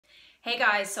Hey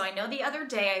guys, so I know the other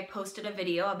day I posted a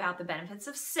video about the benefits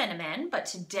of cinnamon, but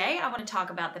today I want to talk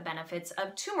about the benefits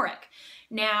of turmeric.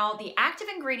 Now, the active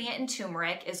ingredient in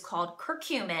turmeric is called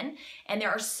curcumin, and there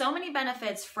are so many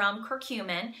benefits from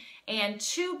curcumin, and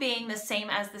two being the same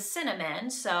as the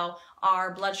cinnamon, so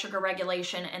our blood sugar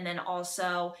regulation, and then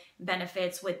also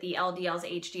benefits with the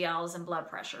LDLs, HDLs, and blood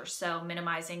pressure, so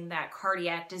minimizing that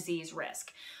cardiac disease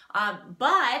risk.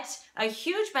 But a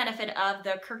huge benefit of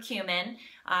the curcumin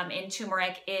in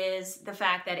turmeric is the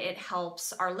fact that it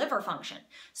helps our liver function.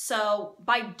 So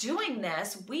by doing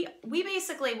this, we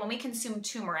basically, when we consume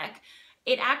turmeric,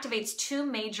 it activates two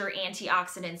major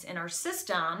antioxidants in our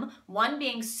system, one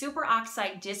being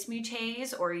superoxide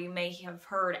dismutase, or you may have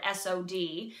heard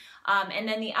SOD, and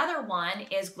then the other one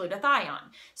is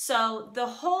glutathione. So the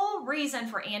whole reason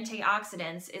for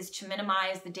antioxidants is to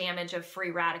minimize the damage of free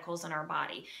radicals in our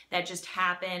body that just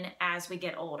happen as we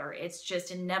get older. It's just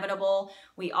inevitable.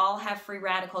 We all have free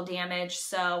radical damage,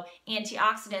 so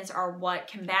antioxidants are what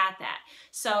combat that.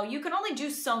 So you can only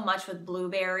do so much with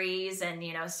blueberries and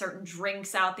certain drinks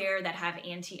out there that have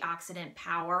antioxidant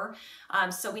power.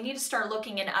 So we need to start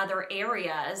looking in other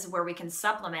areas where we can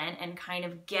supplement and kind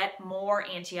of get more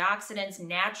antioxidants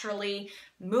naturally,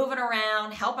 moving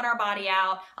around, helping our body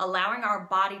out, allowing our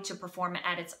body to perform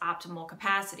at its optimal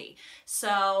capacity.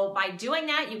 So by doing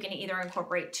that, you can either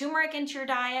incorporate turmeric into your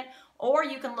diet, or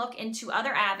you can look into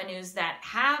other avenues that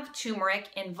have turmeric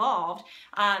involved.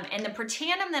 And the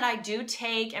Protandim that I do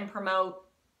take and promote,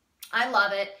 I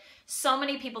love it. So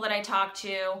many people that I talk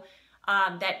to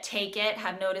that take it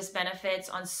have noticed benefits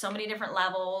on so many different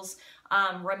levels.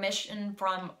 Remission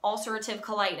from ulcerative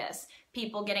colitis,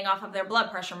 people getting off of their blood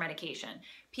pressure medication,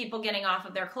 people getting off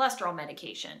of their cholesterol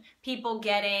medication, people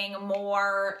getting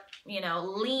more,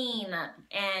 lean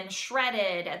and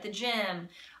shredded at the gym.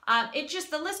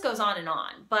 The list goes on and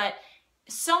on, but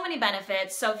so many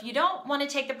benefits. So if you don't want to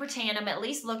take the Protandim, at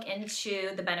least look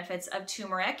into the benefits of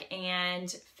turmeric and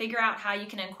figure out how you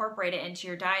can incorporate it into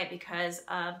your diet because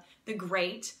of the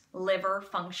great liver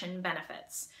function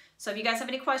benefits. So if you guys have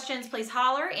any questions, please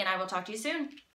holler and I will talk to you soon.